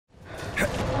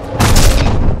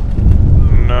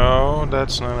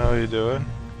That's not how you do it.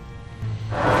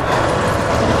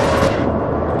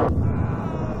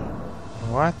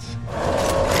 What?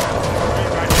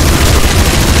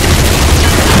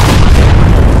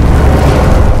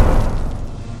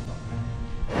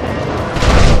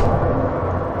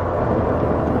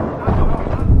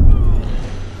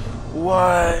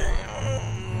 Why?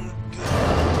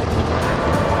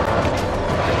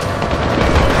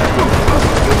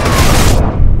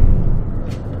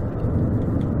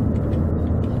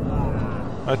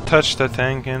 I touched the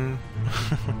tank and...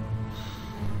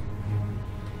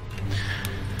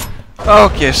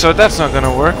 Okay, so that's not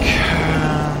gonna work.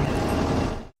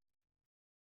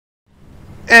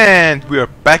 And we are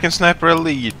back in Sniper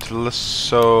Elite.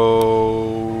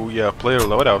 So... yeah, player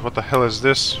loadout. What the hell is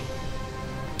this?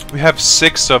 We have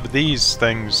 6 of these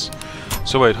things.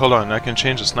 So wait, hold on. I can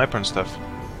change the sniper and stuff.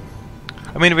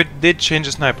 I mean, we did change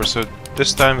the sniper, so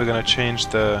this time we're gonna change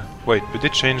the... Wait, we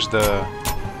did change the...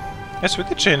 Yes, we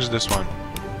did change this one.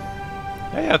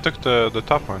 Yeah, I took the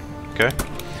top one. Okay.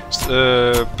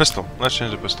 Pistol. Let's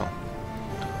change the pistol.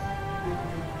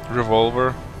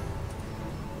 Revolver.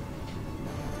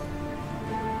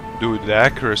 Dude, the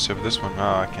accuracy of this one.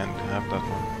 Oh, I can't have that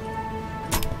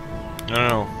one.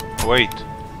 No, wait.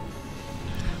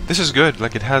 This is good.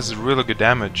 Like, it has really good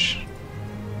damage.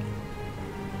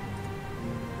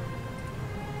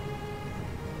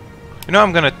 You know,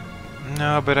 I'm gonna...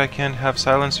 No, but I can't have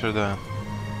silencer though.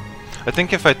 I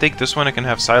think if I take this one I can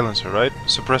have silencer, right?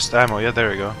 Suppressed ammo, yeah, there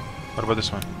we go. What about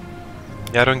this one?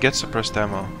 Yeah, I don't get suppressed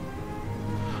ammo.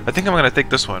 I think I'm gonna take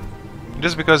this one.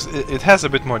 Just because it has a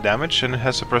bit more damage and it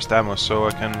has suppressed ammo, so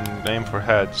I can aim for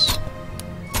heads.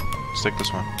 Let's take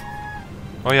this one.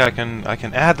 Oh yeah, I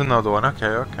can add another one,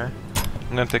 okay. I'm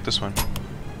gonna take this one.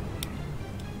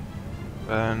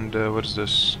 And what is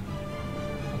this?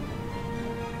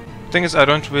 Thing is, I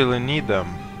don't really need them.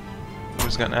 I'm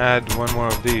just gonna add one more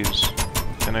of these.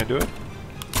 Can I do it?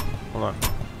 Hold on.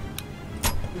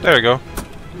 There we go.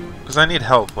 Because I need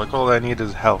health. Like, all I need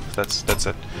is health. That's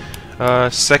it.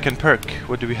 Second perk.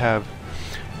 What do we have?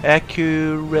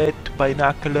 Accurate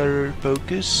binocular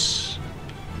focus.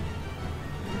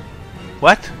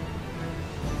 What?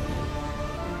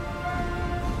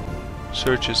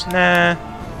 Searches. Nah.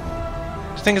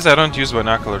 The thing is, I don't use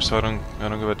binoculars, so I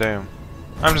don't give a damn.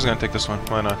 I'm just gonna take this one.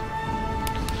 Why not?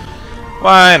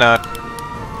 Why not?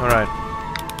 Alright.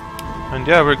 And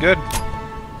yeah, we're good.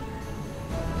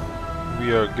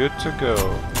 We are good to go.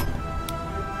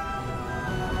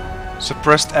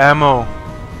 Suppressed ammo.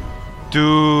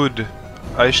 Dude,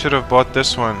 I should have bought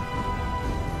this one.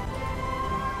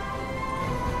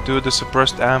 Dude, the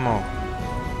suppressed ammo.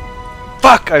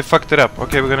 Fuck! I fucked it up.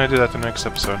 Okay, we're gonna do that in the next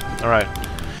episode. Alright.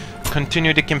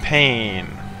 Continue the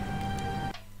campaign.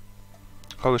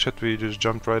 Holy shit, we just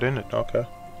jumped right in it. Okay.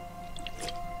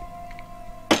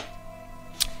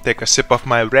 Take a sip of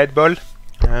my Red Bull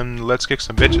and let's kick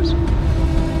some bitches.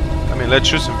 I mean, let's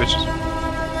shoot some bitches.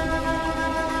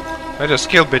 I just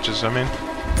kill bitches, I mean.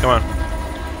 Come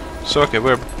on. So, okay,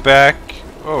 we're back.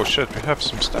 Oh shit, we have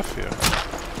some stuff here.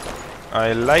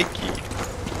 I like it.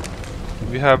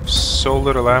 We have so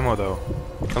little ammo though.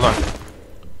 Hold on.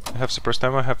 I have suppressed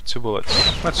ammo, I have 2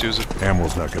 bullets. Let's use it.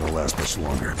 Ammo's not gonna last much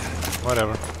longer.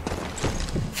 Whatever.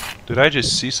 Did I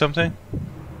just see something?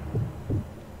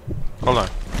 Hold on.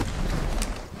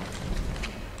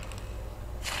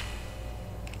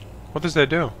 What does that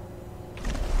do?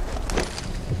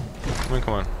 I mean,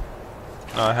 come on.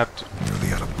 No, I have to...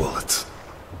 Nearly out of bullets.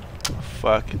 Oh,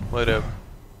 fuck it. Whatever.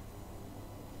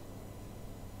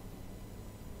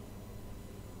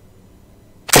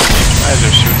 I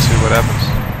just shoot, see what happens.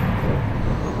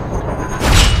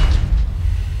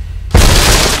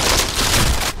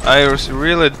 I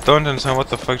really don't understand what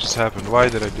the fuck just happened. Why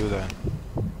did I do that?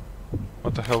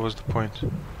 What the hell was the point? Do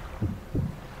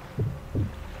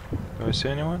I see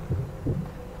anyone?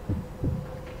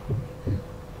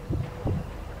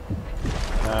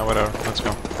 Nah, whatever. Let's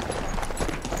go.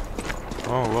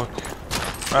 Oh, look.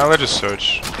 Ah, let's just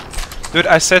search. Dude,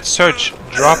 I said search.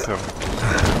 Drop him.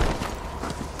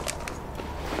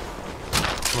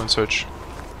 Come on, search.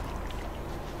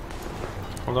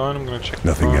 Hold on, I'm gonna check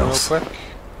the phone real quick.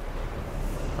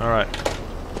 Alright.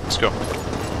 Let's go.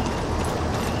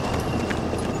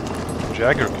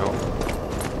 Jagger kill.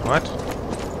 What?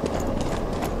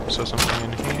 Saw something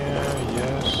in here,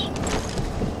 yes.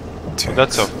 Oh,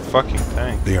 that's a fucking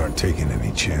tank. They aren't taking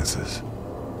any chances.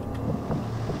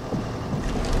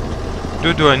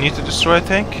 Dude, do I need to destroy a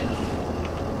tank?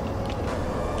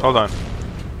 Hold on.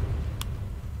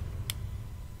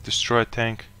 Destroy a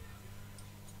tank.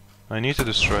 I need to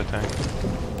destroy a tank.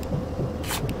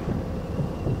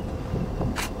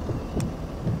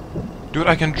 Dude,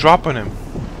 I can drop on him.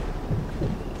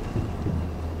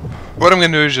 What I'm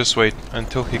gonna do is just wait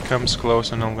until he comes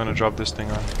close and I'm gonna drop this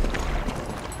thing on.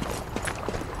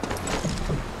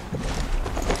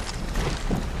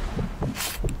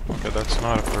 Okay, that's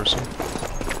not a person.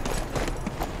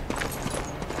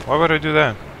 Why would I do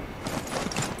that?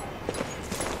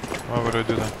 Why would I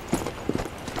do that?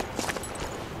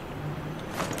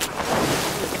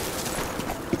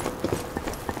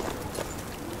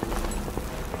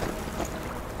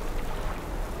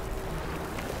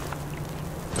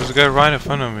 There's a guy right in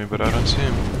front of me, but I don't see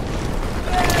him.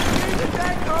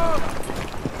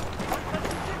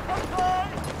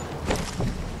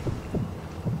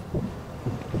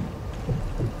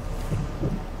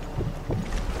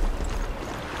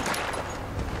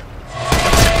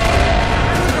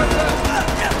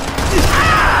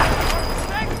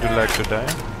 Would you like to die?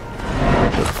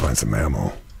 Better find some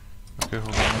ammo. Okay,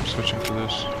 hold on, I'm switching to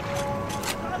this.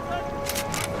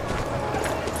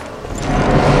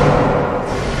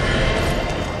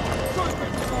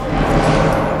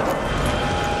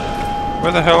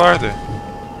 Where the hell are they?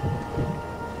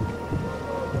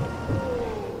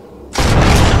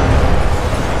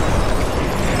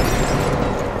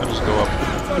 I'll just go up.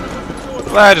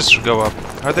 I just go up.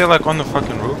 Are they like on the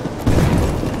fucking roof?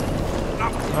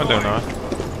 No, they're not.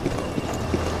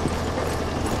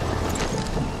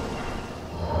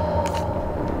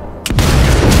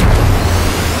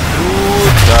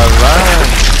 Dude, the run!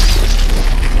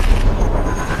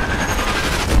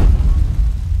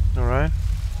 Alright.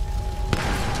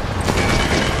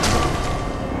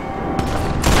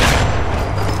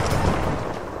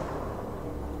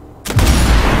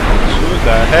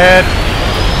 The head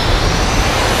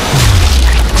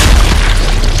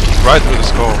right through the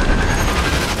skull.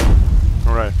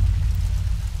 Alright.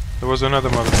 There was another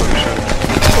motherfucker shooting.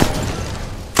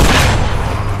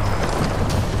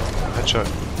 Headshot.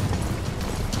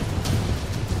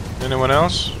 Anyone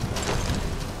else?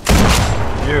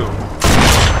 You.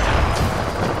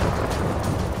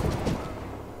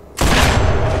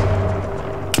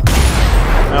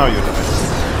 Now you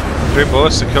die. 3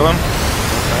 bullets to kill him?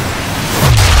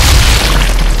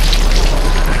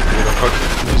 Fuck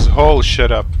this whole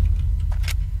shit up.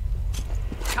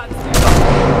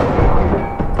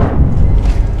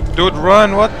 Dude,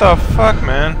 run! What the fuck,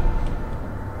 man?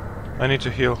 I need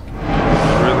to heal. I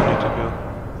really need to heal.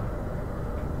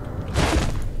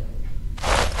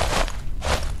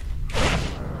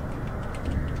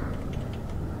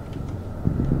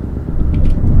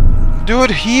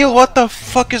 Dude, heal! What the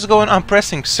fuck is going on? I'm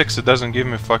pressing 6, it doesn't give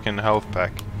me fucking health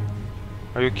pack.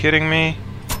 Are you kidding me?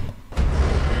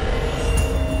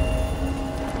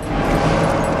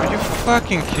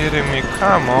 Fucking kidding me,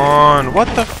 come on, what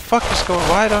the fuck is going,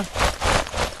 why don't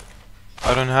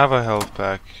I don't have a health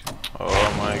pack.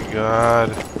 Oh my god.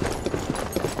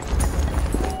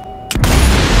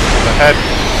 The head.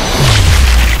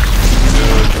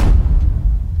 Dude.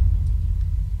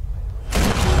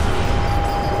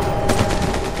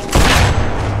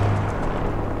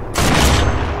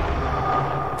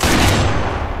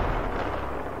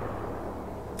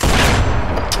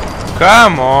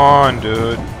 Come on,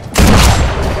 dude.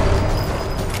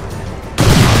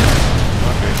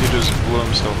 He just blew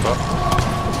himself up.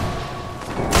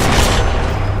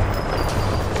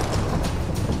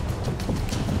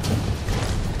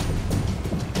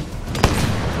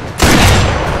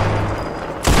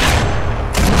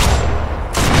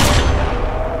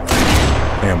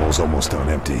 Ammo's almost on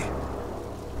empty.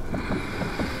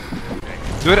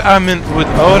 Dude, I'm in with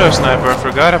auto sniper, I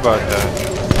forgot about that.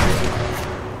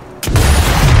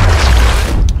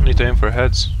 I need to aim for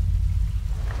heads.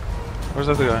 Where's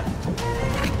the other guy?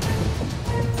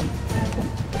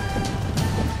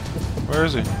 Where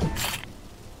is he?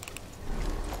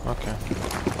 Okay.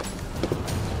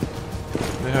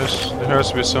 There has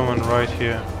to be someone right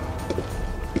here.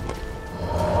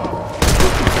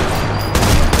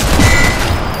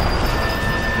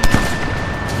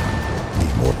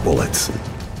 Need more bullets.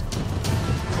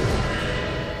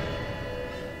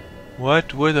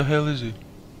 What? Where the hell is he?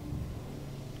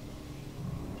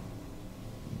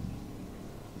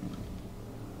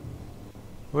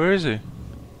 Where is he?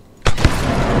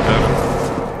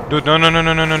 Dude, no.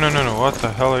 What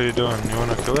the hell are you doing? You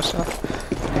wanna kill yourself?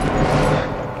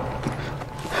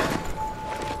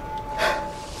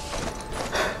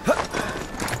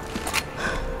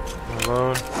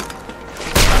 Reload.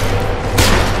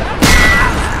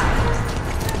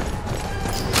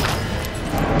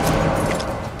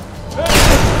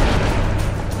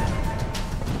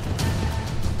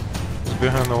 He's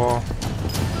behind the wall.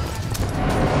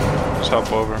 Just hop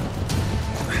over.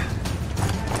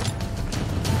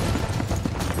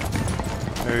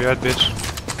 Where you at, bitch?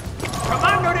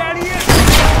 Commando de aliens!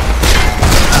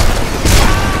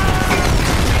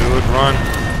 Dude, run.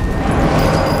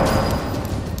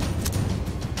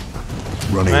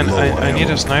 Running Man, low on I need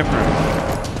ammo. a sniper.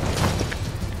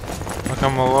 Look,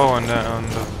 I'm low on the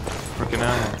freaking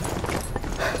ammo.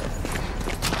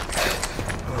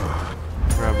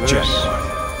 Grab this.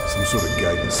 Some sort of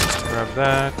guidance system. Grab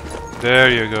that. There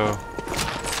you go.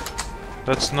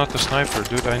 That's not a sniper,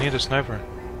 dude. I need a sniper.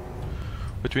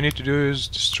 What we need to do is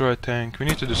destroy a tank. We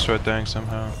need to destroy a tank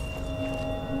somehow.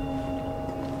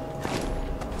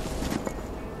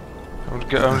 I'm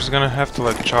just gonna have to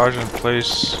like charge in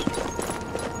place.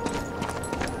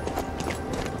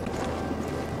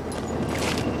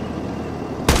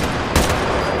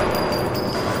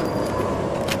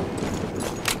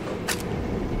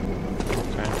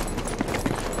 Okay.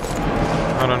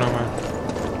 I don't know, man.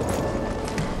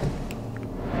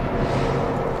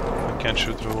 I can't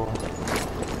shoot through the wall.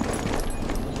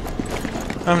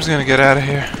 I'm just gonna get out of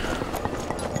here.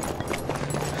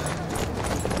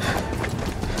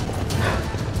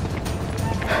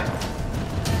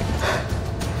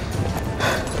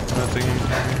 Nothing in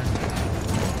here.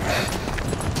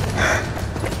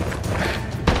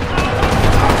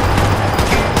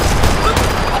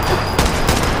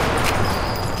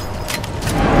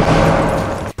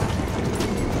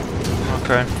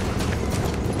 Okay.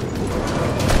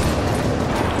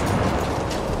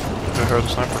 I heard the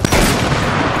sniper.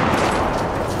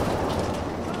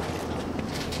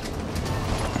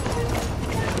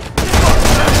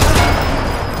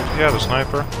 Yeah, the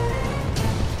sniper.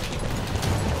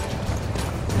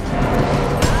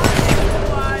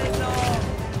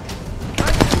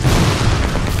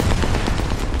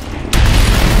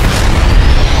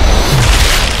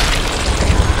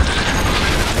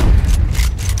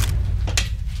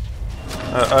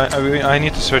 I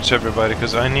need to search everybody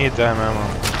because I need damn ammo.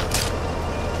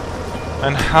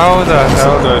 And how the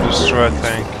hell do I destroy a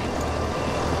tank?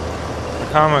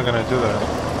 Like, how am I gonna do that?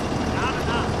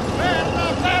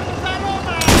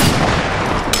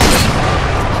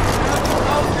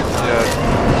 Yeah.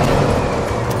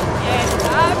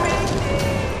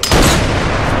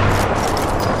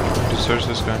 Just search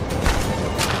this guy.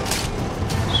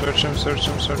 Search him, search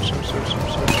him, search him, search him,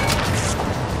 search him.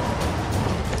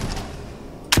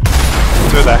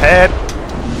 To the head.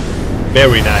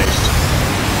 Very nice.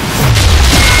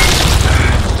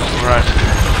 Right.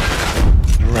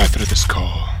 Right through the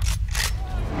skull.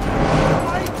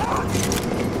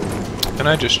 Can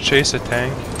I just chase a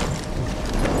tank?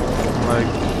 Like...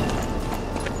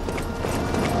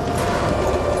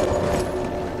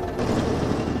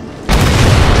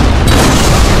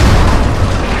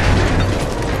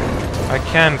 I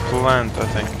can plant, I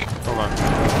think. Hold on.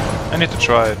 I need to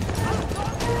try it.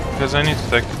 Because I need to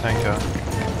take the tank out.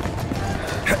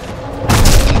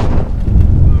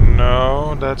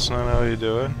 No, that's not how you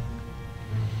do it.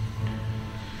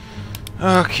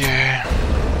 Okay.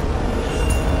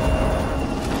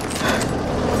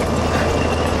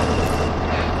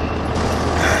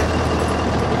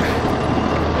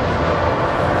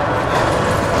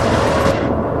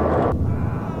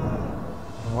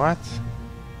 What?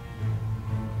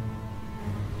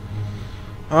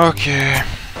 Okay.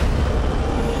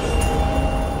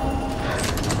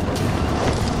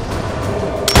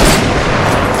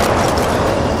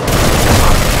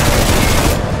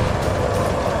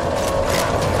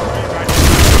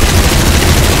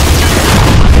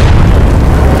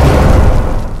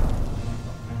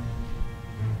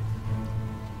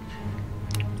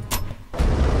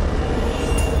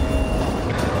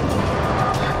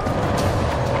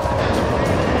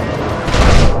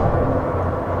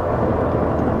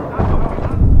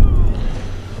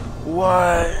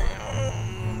 Why?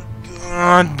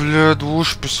 God, блядь,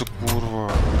 ушписа,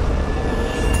 курва.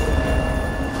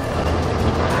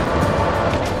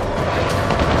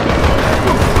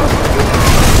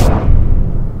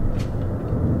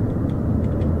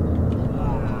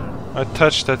 I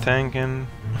touched the tank and...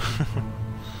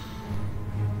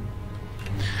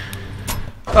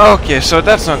 Okay, so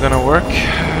that's not gonna work.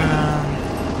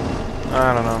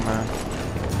 I don't know, man.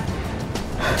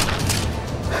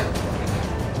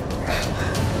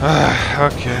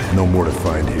 Okay. No more to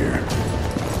find here.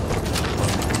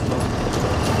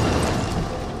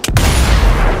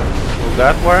 Will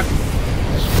that work?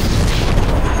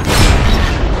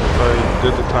 If I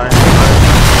did the time.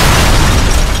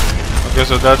 Okay,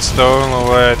 so that's the only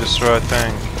way I destroy a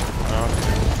tank.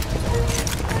 Okay.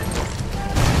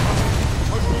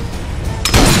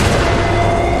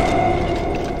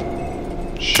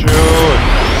 Shoot!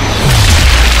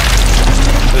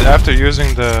 after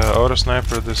using the auto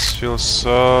sniper, this feels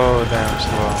so damn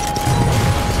slow.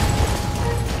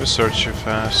 Just search you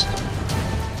fast.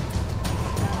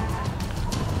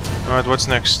 Alright, what's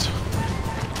next?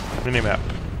 Minimap.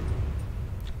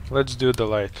 Let's do the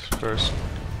light first.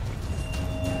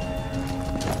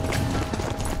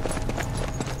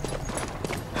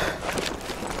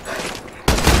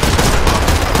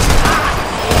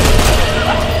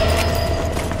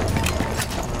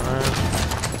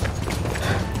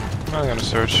 I'm not gonna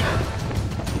search.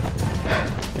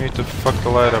 Need to fuck the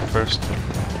light up first.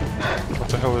 What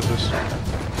the hell is this? Okay.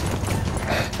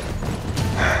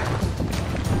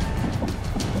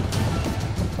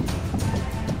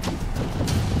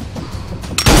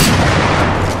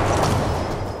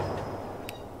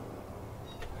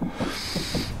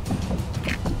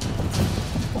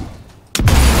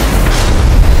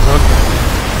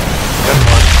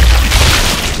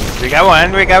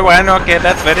 We got one, okay,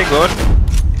 that's very good.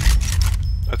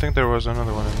 I think there was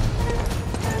another one in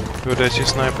there. Good, I see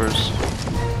snipers.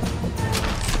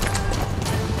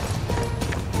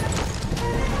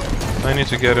 I need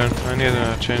to get in. I need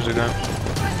to change the gun.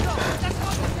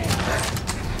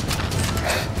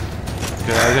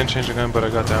 Okay, I didn't change the gun, but I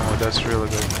got the ammo. That's really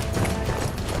good.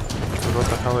 But what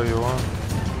the hell are you on?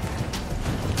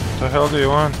 What the hell do you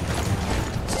want?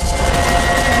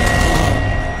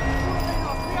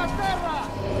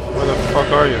 Where the fuck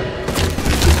are you?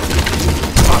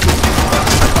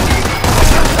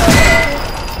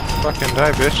 Fucking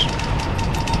die, bitch.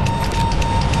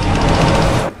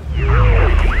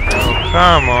 Oh,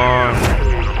 come on.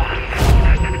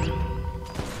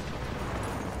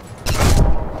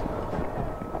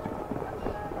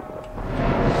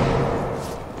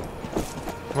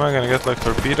 Am I gonna get like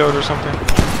torpedoed or something?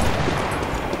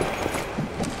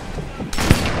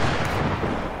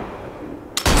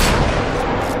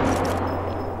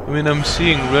 I mean, I'm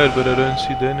seeing red, but I don't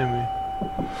see the enemy.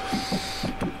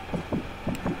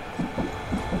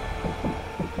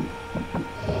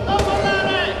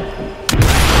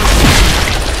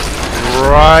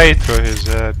 Right through his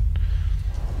head.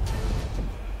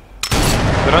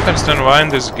 I don't understand why in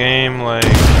this game, like,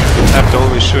 you have to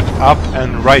always shoot up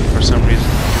and right for some reason.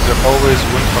 They're always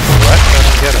one from the left. I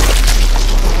don't get it.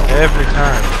 Every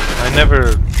time.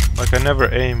 I never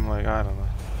aim. Like, I don't know.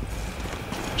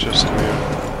 Just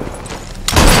weird.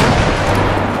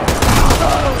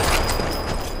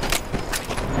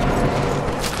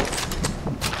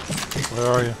 Where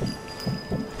are you?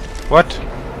 What?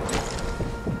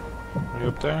 You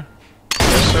up there?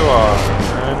 Yes you are,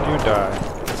 and you die.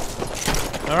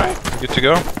 Alright, good to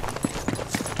go.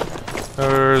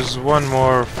 There's one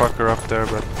more fucker up there,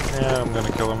 but yeah, I'm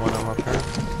gonna kill him when I'm up here.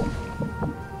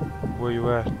 Where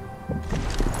you at?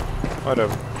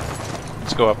 Whatever.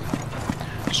 Let's go up.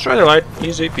 Destroy the light,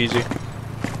 easy peasy.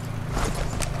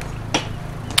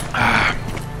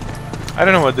 I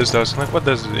don't know what this does. Like, what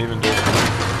does it even do?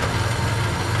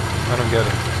 I don't get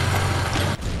it.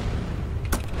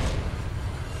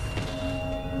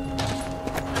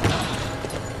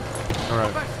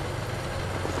 Alright.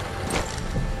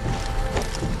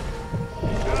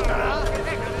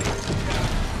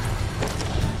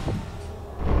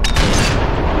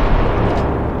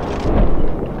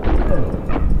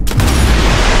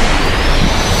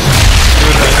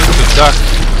 Dude, I need to duck.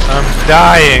 I'm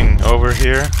dying over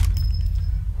here.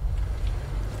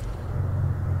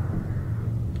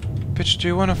 Bitch, do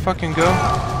you wanna fucking go?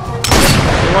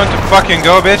 You want to fucking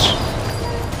go, bitch?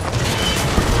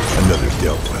 Another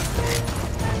dealt with.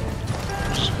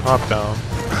 Just hop down.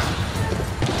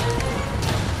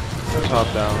 Just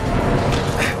hop down.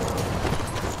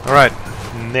 Alright,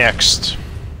 next.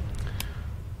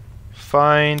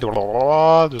 Find blah blah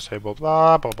blah, disable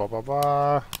blah blah blah blah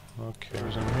blah. Okay,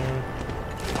 who's in here?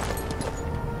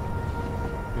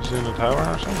 Is he in the tower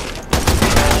or something?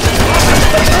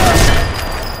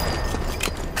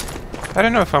 I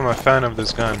don't know if I'm a fan of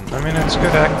this gun. I mean, it's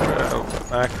good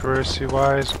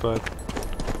accuracy-wise, but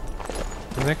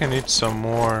I think I need some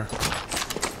more,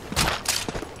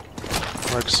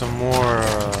 like some more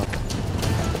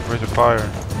rate of fire.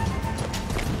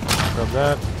 Grab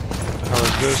that. What the hell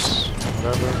is this?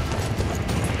 Whatever.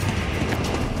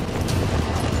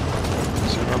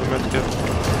 Is there another medkit?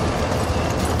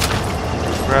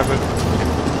 Just grab it.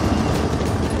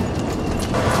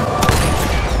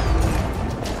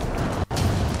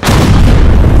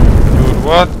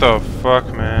 What the fuck,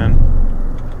 man?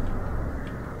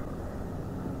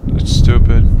 That's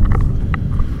stupid.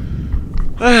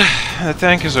 The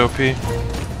tank is OP. I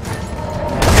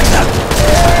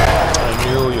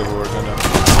knew you were gonna.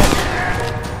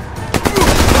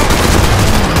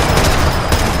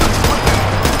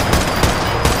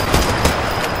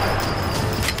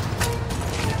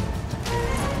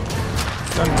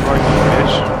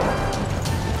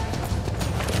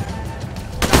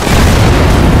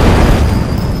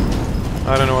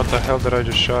 hell did I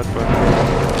just shot, but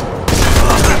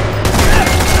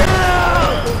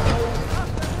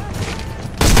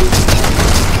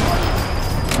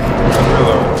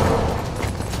reload.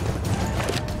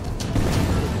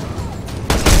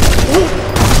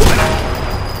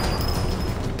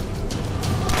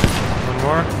 One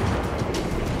more.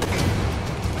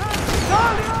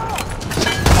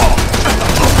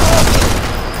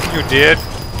 You did.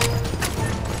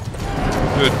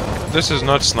 Dude, this is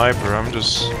not sniper, I'm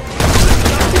just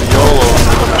YOLO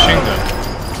with a machine gun.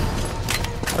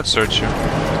 Let's search you.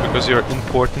 It's because you're an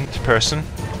important person.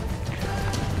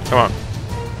 Come on.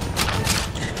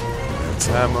 It's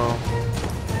ammo.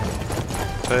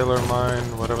 Tailor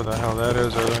mine, whatever the hell that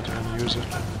is, I don't even use it.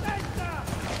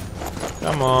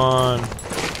 Come on.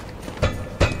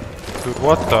 Dude,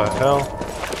 what the hell?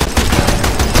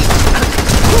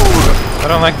 I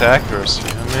don't like the accuracy.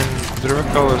 I mean, the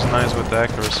recoil is nice, but the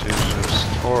accuracy is just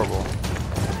horrible.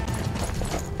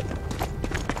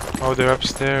 Oh, they're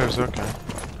upstairs, okay.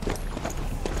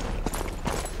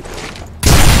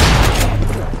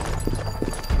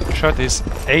 Shot his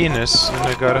anus and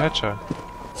I got a headshot.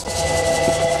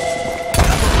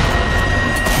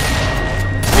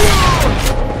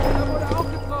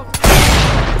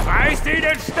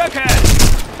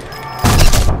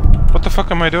 What the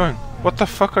fuck am I doing? What the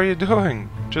fuck are you doing?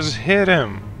 Just hit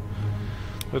him.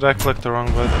 Did I click the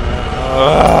wrong button?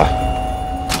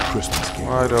 Christmas game.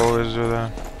 Why'd I always do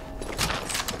that?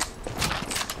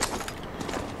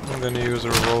 I'm gonna use a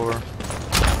revolver.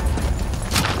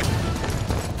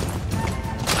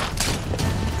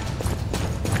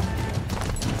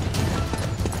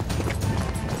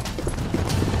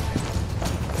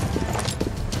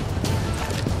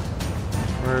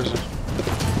 Where is it?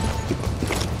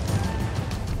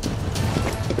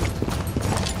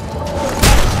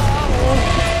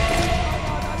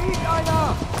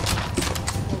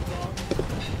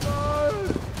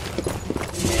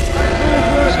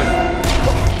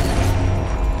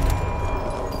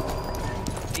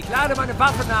 Lade meine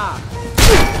Waffe nach!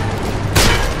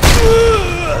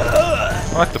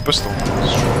 I like the pistol.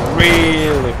 It's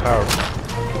really powerful.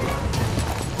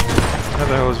 How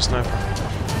the hell is a sniper?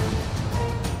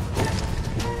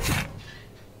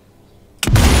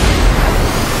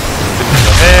 Hit in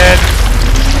the head!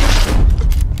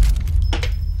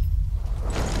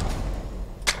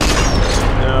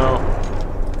 No.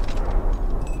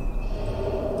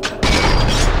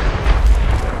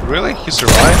 Really? He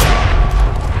survived?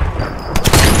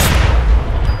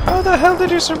 How the hell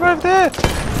did you survive that?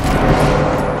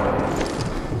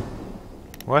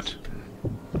 What? To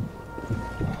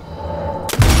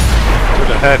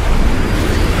the head.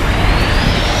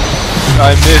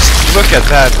 I missed. Look at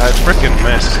that. I freaking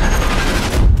missed.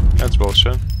 That's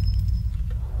bullshit.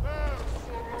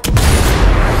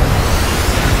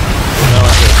 No,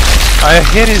 I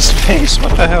hit his face.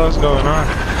 What the hell is going on?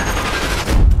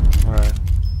 Alright.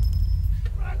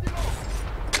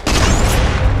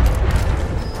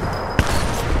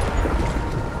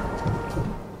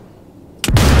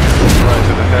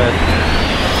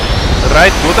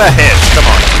 Right to the head, come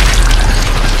on.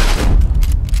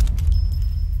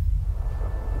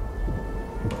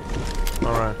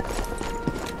 Alright.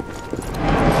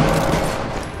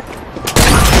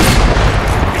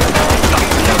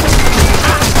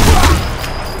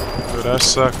 Dude, that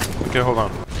sucked. Okay, hold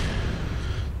on.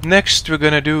 Next we're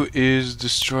gonna do is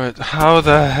destroy it. How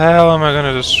the hell am I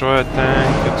gonna destroy a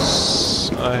tank?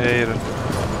 I hate it.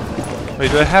 Wait,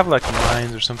 do I have like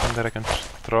mines or something that I can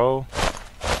throw?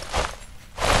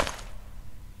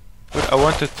 But I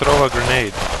want to throw a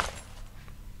grenade.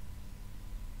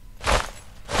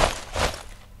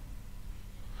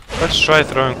 Let's try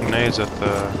throwing grenades at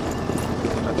the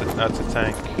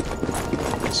tank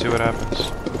and see what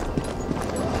happens.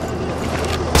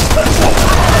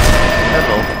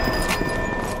 Hello.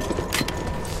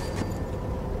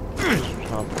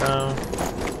 Drop down.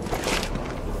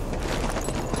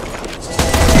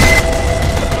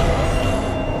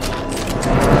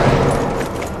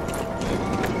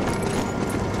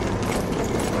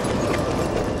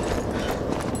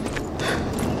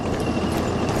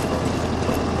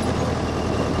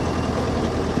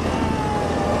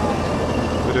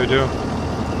 What do I do?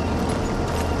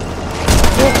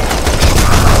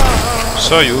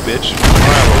 Saw you, bitch.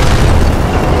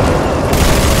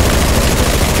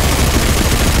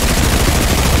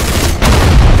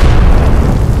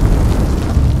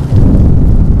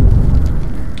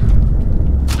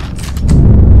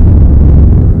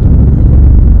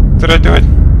 Did I do it?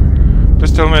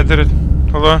 Just tell me I did it.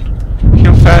 Hold on.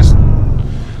 Heal fast.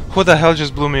 Who the hell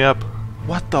just blew me up?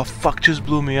 What the fuck just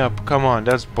blew me up? Come on,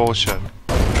 that's bullshit.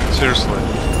 Seriously.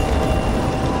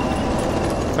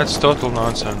 That's total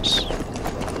nonsense.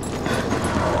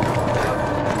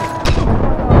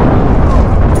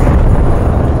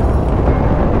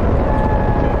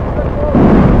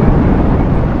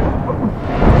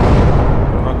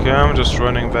 Okay, I'm just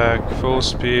running back. Full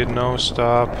speed, no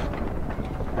stop.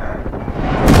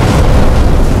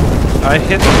 I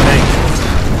hit the tank.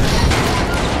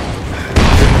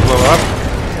 Didn't blow up.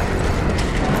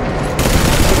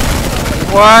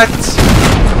 What?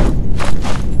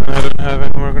 I don't have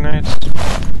any more grenades.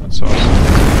 That's awesome.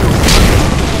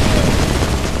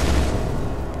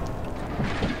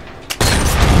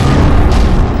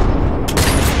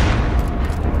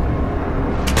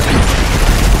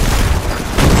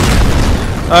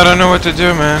 I don't know what to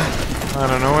do, man. I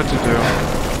don't know what to do.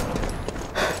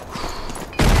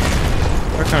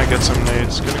 Where can I get some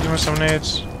nades? Can you give me some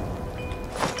nades?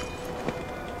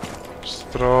 Just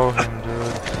throw him,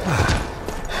 dude.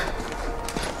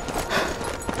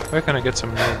 Where can I get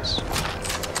some nades?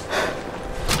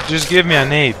 Just give me a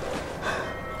nade.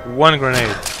 One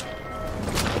grenade.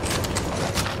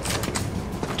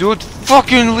 Dude,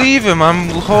 fucking leave him! I'm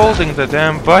holding the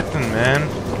damn button, man.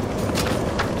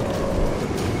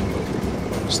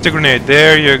 Stick grenade,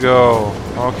 there you go.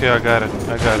 Okay, I got it,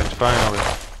 finally.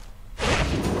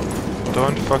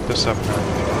 Don't fuck this up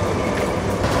now.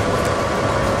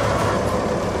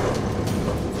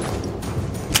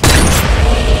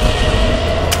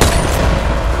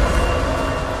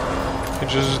 He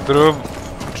just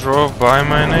drove by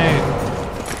my nade.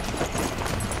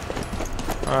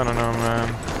 I don't know,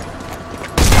 man.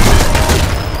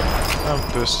 I'm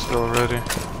pissed already.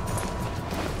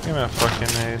 Give me a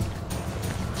fucking nade.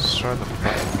 Destroy the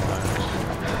fucking planet.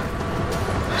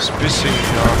 It's pissing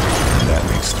me off. That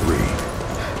makes 3.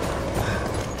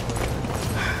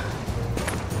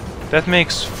 That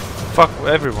makes fuck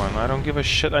everyone. I don't give a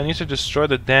shit. I need to destroy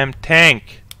the damn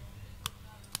tank.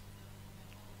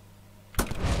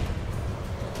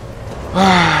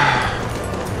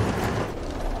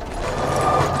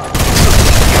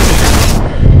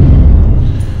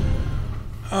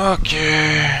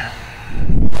 Okay.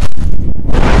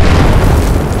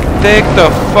 Take the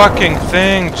fucking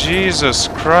thing, Jesus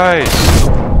Christ.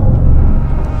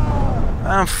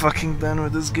 I'm fucking done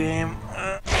with this game.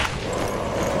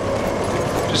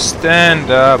 Just stand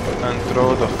up and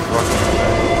throw the fucking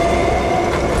thing.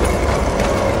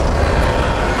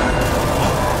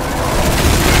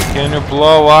 Can you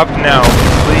blow up now,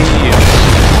 please?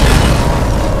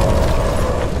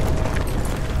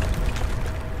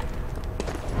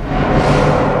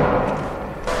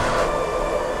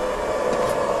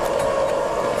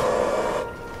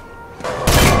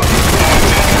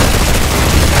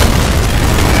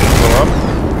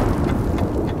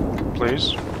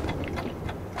 Please.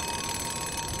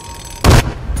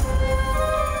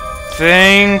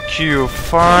 Thank you,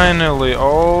 finally.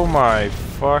 Oh my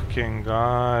fucking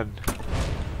god.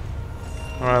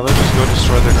 Alright, let's just go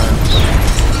destroy the guns.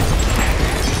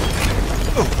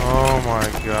 Oh my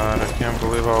god, I can't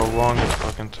believe how long it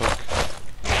fucking took.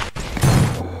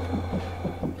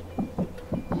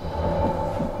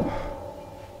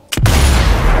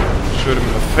 Shoot him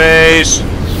in the face.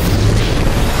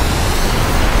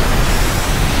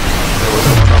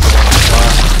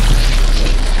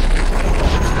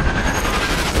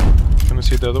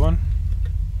 See the other one?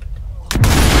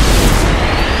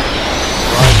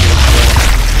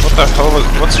 What the hell was...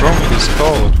 What's wrong with this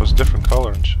skull? It was different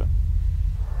color and shit.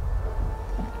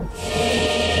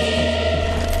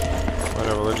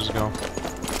 Whatever, let's just go.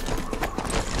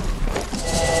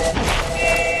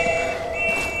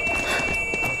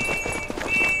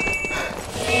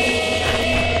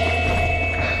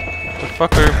 What the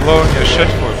fuck are you blowing your shit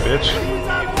for, bitch?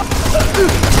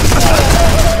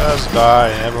 Just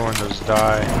die, everyone just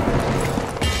die.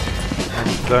 I'm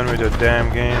done with your damn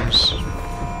games.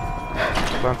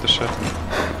 Plant the shit.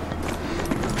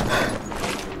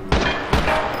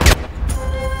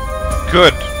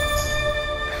 Good!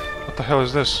 What the hell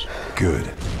is this?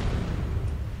 Good.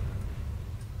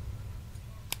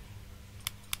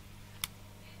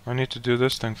 I need to do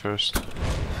this thing first.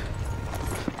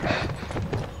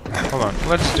 Hold on,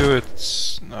 let's do it.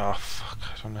 Oh fuck,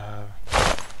 I don't have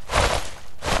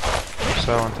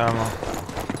silent ammo.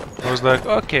 I was like,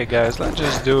 okay guys, let's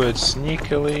just do it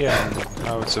sneakily and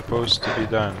how it's supposed to be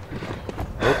done.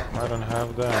 Oh, I don't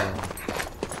have that.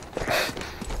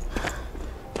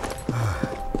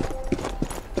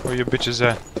 Where you bitches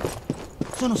at?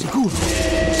 Sono sicuro.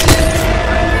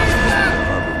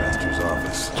 Harbor Master's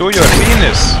office. To your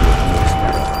penis!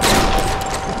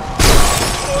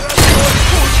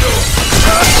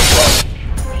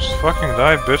 Just fucking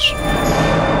die, bitch.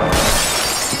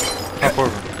 Hop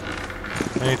over.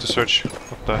 I need to search.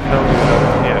 What the hell do you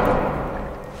have here?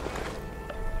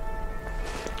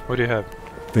 What do you have?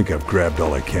 Think I've grabbed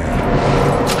all I can.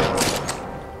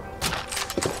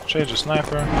 Change the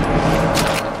sniper.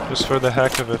 Just for the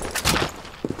heck of it.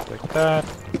 Take that.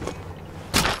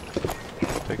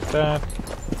 Take that.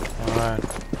 Alright.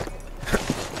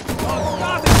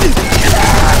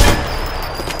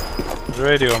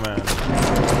 Radio man.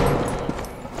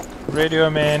 Radio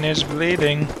man is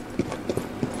bleeding.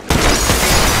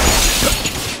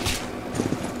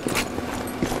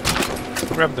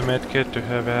 Grab the medkit to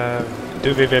have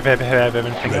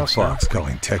everything Red else now. Fox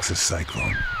calling Texas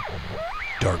Cyclone.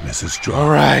 Darkness is dropped.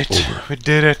 Alright, Over. we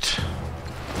did it.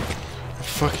 We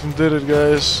fucking did it,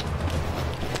 guys.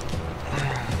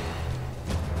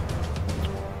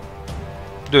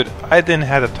 Dude, I didn't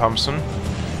have a Thompson.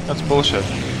 That's bullshit.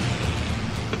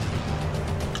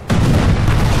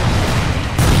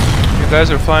 You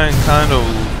guys are flying kinda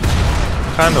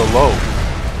low.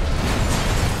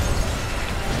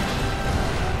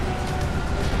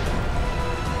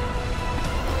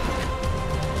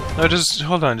 No, just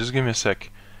hold on, just give me a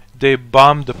sec. They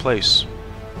bombed the place.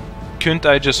 Couldn't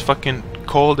I just fucking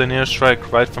call an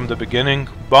airstrike right from the beginning?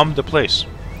 Bombed the place.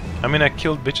 I mean, I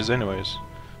killed bitches anyways,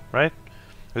 right?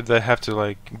 Did they have to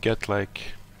like get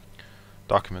like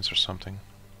documents or something?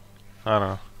 I don't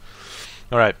know.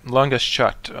 Alright, longest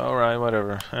shot. Alright,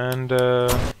 whatever. And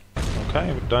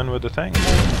okay, we're done with the thing.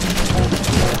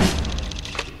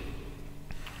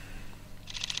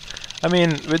 I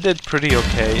mean, we did pretty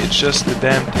okay. It's just the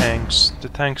damn tanks. The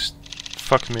tanks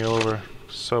fucked me over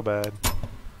so bad.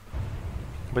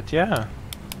 But yeah,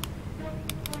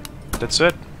 that's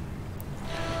it.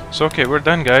 So okay, we're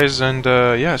done, guys, and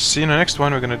yeah, see you in the next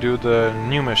one. We're gonna do the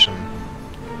new mission.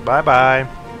 Bye bye.